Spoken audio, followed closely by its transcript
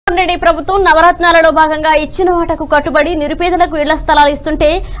రెడ్డి ప్రభుత్వం నవరత్నాలలో భాగంగా ఇచ్చిన వాటకు కట్టుబడి నిరుపేదలకు ఇళ్ల స్థలాలు ఇస్తుంటే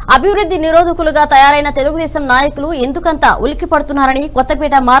అభివృద్ధి నిరోధకులుగా తయారైన తెలుగుదేశం నాయకులు ఎందుకంత ఉలిక్కి పడుతున్నారని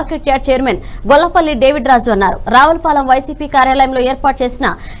Kothapeta market yard chairman Gollapalli David రాజు అన్నారు. రావులపాలెం వైసీపీ కార్యాలయంలో ఏర్పాటు చేసిన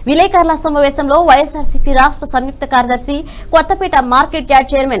విలేకరుల సమావేశంలో వైఎస్ఆర్సీపీ రాష్ట్ర సంయుక్త కార్యదర్శి Kothapeta market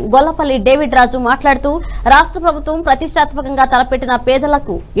yard chairman Gollapalli David రాజు మాట్లాడుతూ రాష్ట్ర ప్రభుత్వం ప్రతిష్టాత్మకంగా తలపెట్టిన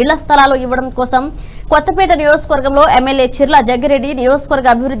పేదలకు ఇళ్ల స్థలాలు ఇవ్వడం కోసం కొత్తపేట నియోజకవర్గంలో ఎమ్మెల్యే చిర్ల జగ్గిరెడ్డి నియోజకవర్గ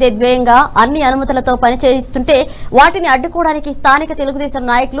అభివృద్ధి ధ్యేయంగా అన్ని అనుమతులతో పనిచేయిస్తుంటే వాటిని అడ్డుకోవడానికి స్థానిక తెలుగుదేశం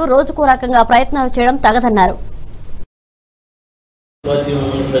నాయకులు రోజుకో రకంగా ప్రయత్నాలు చేయడం తగదన్నారు.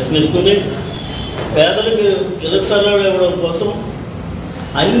 పేదలకు ఇళ్ల స్థలాలు ఇవ్వడం కోసం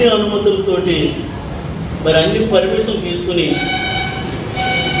అన్ని అనుమతులతోటి మరి అన్ని పర్మిషన్ తీసుకుని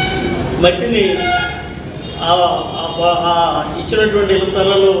మట్టిని ఇచ్చినటువంటి ఇళ్ల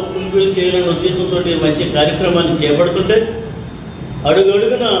స్థలాల్లో ఫుల్ఫిల్ చేయాలనే ఉద్దేశంతో మంచి కార్యక్రమాన్ని చేపడుతుంటే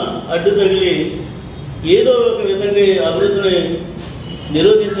అడుగడుగున అడ్డు తగిలి ఏదో ఒక విధంగా అభివృద్ధిని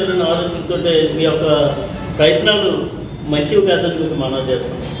నిరోధించాలనే ఆలోచనతో మీ యొక్క ప్రయత్నాలు మంచివి కాదని మీకు మనవి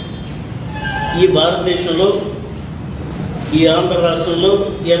చేస్తాం. ఈ భారతదేశంలో ఈ ఆంధ్ర రాష్ట్రంలో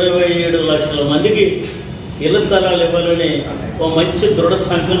 27 లక్షల మందికి ఇళ్ల స్థలాలు ఇవ్వాలని ఒక మంచి దృఢ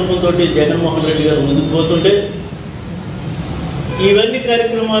సంకల్పంతో జగన్మోహన్ రెడ్డి గారు ముందుకు పోతుంటే ఇవన్నీ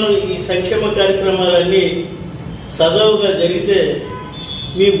కార్యక్రమాలు ఈ సంక్షేమ కార్యక్రమాలన్నీ సజావుగా జరిగితే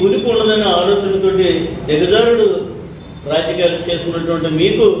మీ ఉనికి ఉండదనే ఆలోచనతోటి దిగజారుడు రాజకీయాలు చేస్తున్నటువంటి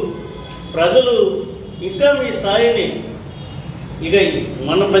మీకు ప్రజలు ఇంకా మీ స్థాయిని ఇక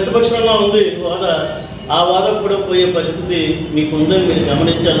మన ప్రతిపక్షంలో ఉంది వాదా ఆ వాదం కూడా పోయే పరిస్థితి మీకు ఉందని మీరు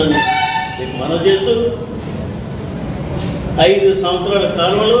గమనించాలని మీకు మనవి చేస్తూ 5 సంవత్సరాల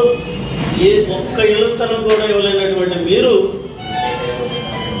కాలంలో ఏ ఒక్క ఇళ్ల స్థలం కూడా ఇవ్వలేనటువంటి మీరు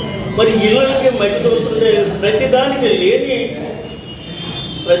మరి ఇళ్ళకి మట్టి తోలుతుంటే ప్రతిదానికి లేని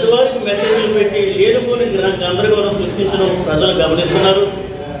ప్రతి వారికి మెసేజ్లు పెట్టి లేనిపోని గందరగోళం సృష్టించడం ప్రజలు గమనిస్తున్నారు.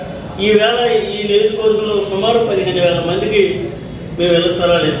 ఈవేళ ఈ నియోజకవర్గంలో సుమారు 15,000 మందికి మేము ఇళ్ల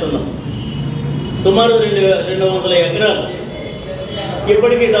స్థలాలు ఇస్తున్నాం. సుమారు 200 ఎకరాలు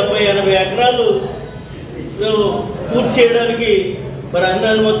ఇప్పటికీ 70-80 ఎకరాలు పూర్తి చేయడానికి మరి అన్ని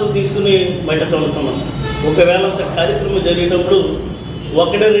అనుమతులు తీసుకుని మట్టి తోలుతున్నాం. ఒకవేళ అంత కార్యక్రమం జరిగేటప్పుడు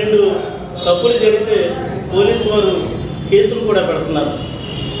 1-2 తప్పులు జరిగితే పోలీసు వారు కేసులు కూడా పెడుతున్నారు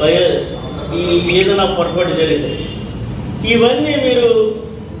ఈ ఏదైనా పొరపాటు జరిగితే. ఇవన్నీ మీరు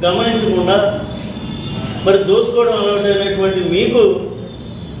గమనించకుండా మరి దోచుకోవడం అలవాటైనటువంటి మీకు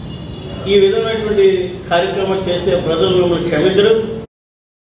ఈ విధమైనటువంటి కార్యక్రమం చేస్తే ప్రజలు మిమ్మల్ని క్షమించరు.